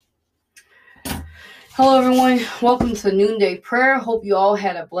Hello, everyone. Welcome to NoonDay Prayer. Hope you all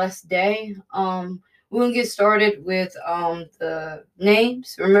had a blessed day. We're gonna get started with the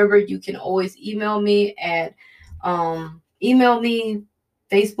names. Remember, you can always email me,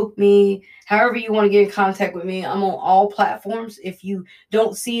 Facebook me, however you want to get in contact with me. I'm on all platforms. If you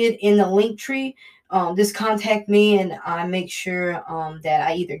don't see it in the link tree, just contact me, and I make sure that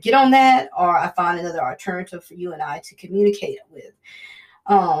I either get on that or I find another alternative for you and I to communicate with.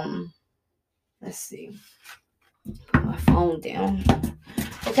 Um, let's see. Put my phone down.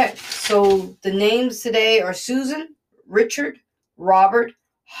 Okay, so the names today are Susan, Richard, Robert,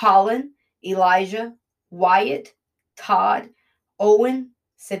 Holland, Elijah, Wyatt, Todd, Owen,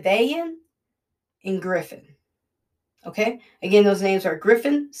 Savayan, and Griffin. Okay, again, those names are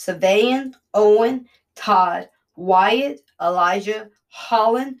Griffin, Savayan, Owen, Todd, Wyatt, Elijah,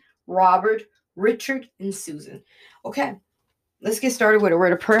 Holland, Robert, Richard, and Susan. Okay, let's get started with a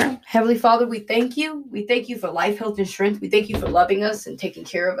word of prayer. Heavenly Father, we thank you. We thank you for life, health, and strength. We thank you for loving us and taking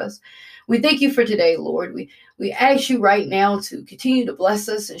care of us. We thank you for today, Lord. We ask you right now to continue to bless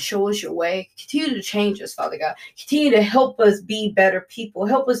us and show us your way. Continue to change us, Father God. Continue to help us be better people.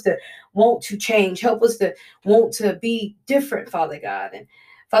 Help us to want to change. Help us to want to be different, Father God. And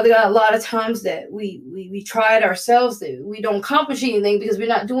Father God, a lot of times that we try it ourselves, that we don't accomplish anything because we're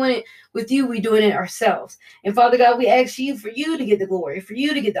not doing it with you, we're doing it ourselves. And Father God, we ask you for you to get the glory, for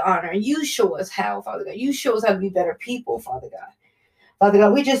you to get the honor, and you show us how, Father God. You show us how to be better people, Father God. Father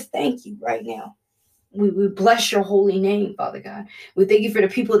God, we just thank you right now. We bless your holy name, Father God. We thank you for the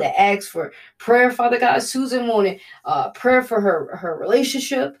people that asked for prayer, Father God. Susan wanted prayer for her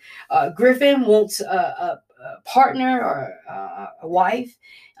relationship. Griffin wants a partner or a wife.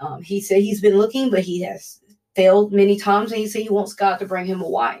 He said he's been looking, but he has failed many times, and he said he wants God to bring him a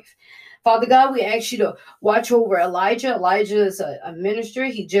wife. Father God, we ask you to watch over Elijah. Elijah is a minister.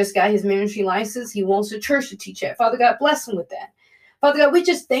 He just got his ministry license. He wants a church to teach at. Father God, bless him with that. Father God, we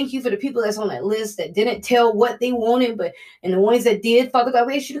just thank you for the people that's on that list that didn't tell what they wanted, and the ones that did, Father God,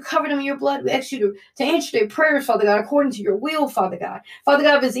 we ask you to cover them in your blood. We ask you to answer their prayers, Father God, according to your will, Father God. Father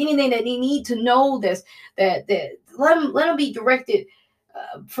God, if there's anything that they need to know, that let them be directed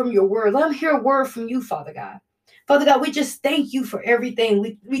from your word. Let them hear a word from you, Father God. Father God, we just thank you for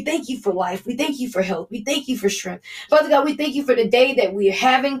everything. We thank you for life. We thank you for health. We thank you for strength. Father God, we thank you for the day that we're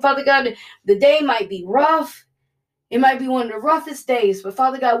having. Father God, the day might be rough. It might be one of the roughest days, but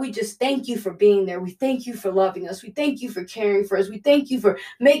Father God, we just thank you for being there. We thank you for loving us. We thank you for caring for us. We thank you for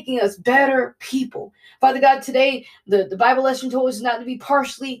making us better people. Father God, today the Bible lesson told us not to be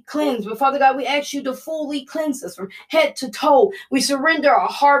partially cleansed, but Father God, we ask you to fully cleanse us from head to toe. We surrender our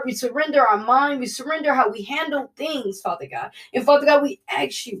heart. We surrender our mind. We surrender how we handle things, Father God. And Father God, we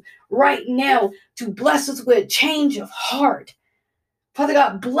ask you right now to bless us with a change of heart. Father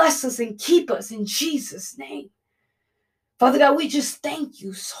God, bless us and keep us in Jesus' name. Father God, we just thank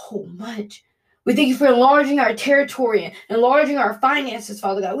you so much. We thank you for enlarging our territory and enlarging our finances,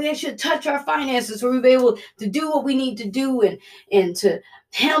 Father God. We ask you to touch our finances where we'll be able to do what we need to do and to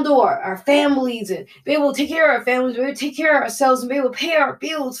handle our families and be able to take care of our families, be able to take care of ourselves and be able to pay our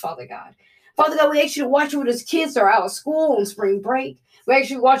bills, Father God. Father God, we ask you to watch over those kids that are out of school on spring break. We ask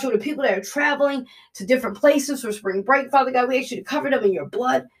you to watch over the people that are traveling to different places for spring break, Father God. We ask you to cover them in your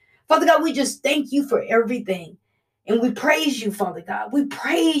blood. Father God, we just thank you for everything. And we praise you, Father God. We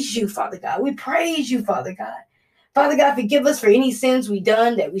praise you, Father God. We praise you, Father God. Father God, forgive us for any sins we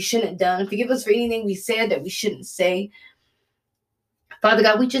done that we shouldn't have done. Forgive us for anything we said that we shouldn't say. Father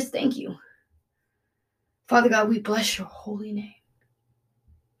God, we just thank you. Father God, we bless your holy name.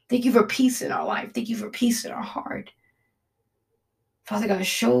 Thank you for peace in our life. Thank you for peace in our heart. Father God,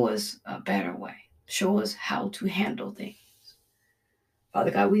 show us a better way. Show us how to handle things. Father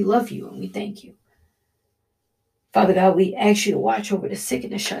God, we love you and we thank you. Father God, we ask you to watch over the sick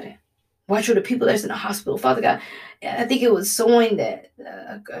and the shut in. Watch over the people that's in the hospital. Father God, I think it was sewing that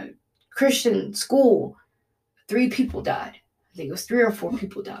a Christian school, 3 people died. I think it was 3 or 4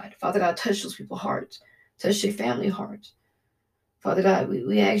 people died. Father God, touch those people's hearts. Touch their family hearts. Father God,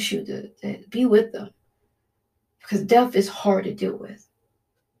 we ask you to be with them. Because death is hard to deal with.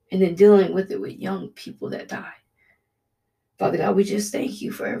 And then dealing with it with young people that die. Father God, we just thank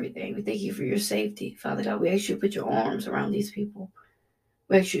you for everything. We thank you for your safety. Father God, we ask you to put your arms around these people.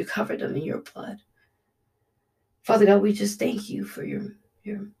 We ask you to cover them in your blood. Father God, we just thank you for your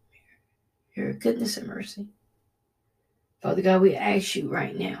goodness and mercy. Father God, we ask you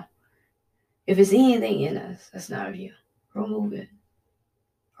right now, if there's anything in us that's not of you, remove it.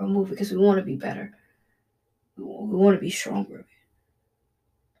 Remove it because we want to be better. We want to be stronger.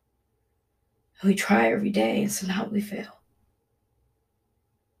 And we try every day and somehow we fail.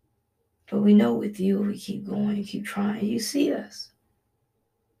 But we know with you, we keep going, keep trying. You see us.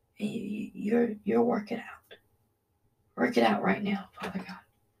 And you're working out. Work it out right now, Father God.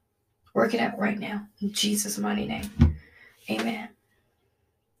 Work it out right now. In Jesus' mighty name. Amen.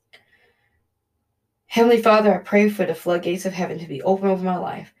 Heavenly Father, I pray for the floodgates of heaven to be open over my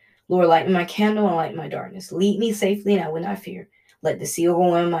life. Lord, lighten my candle and lighten my darkness. Lead me safely and I will not fear. Let the sea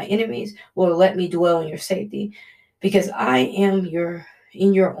overwhelm my enemies. Lord, let me dwell in your safety, because I am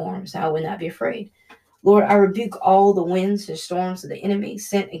in your arms. I will not be afraid. Lord, I rebuke all the winds and storms of the enemy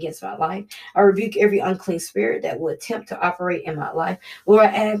sent against my life. I rebuke every unclean spirit that will attempt to operate in my life. Lord,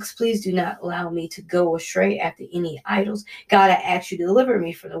 I ask, please do not allow me to go astray after any idols. God, I ask you to deliver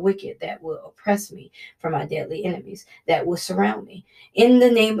me from the wicked that will oppress me, from my deadly enemies that will surround me. In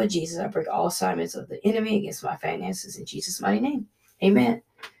the name of Jesus, I break all assignments of the enemy against my finances in Jesus' mighty name. Amen.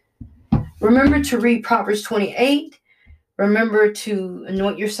 Remember to read Proverbs 28. Remember to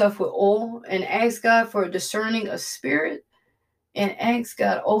anoint yourself with oil and ask God for a discerning of spirit, and ask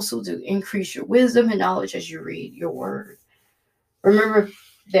God also to increase your wisdom and knowledge as you read your word. Remember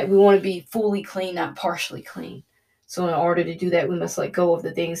that we want to be fully clean, not partially clean. So in order to do that, we must let go of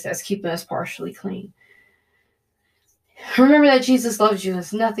the things that's keeping us partially clean. Remember that Jesus loves you.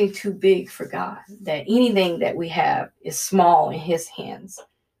 There's nothing too big for God, that anything that we have is small in his hands.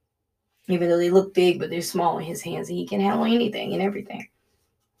 Even though they look big, but they're small in his hands, and he can handle anything and everything.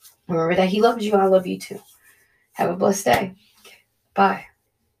 Remember that he loves you. I love you too. Have a blessed day. Bye.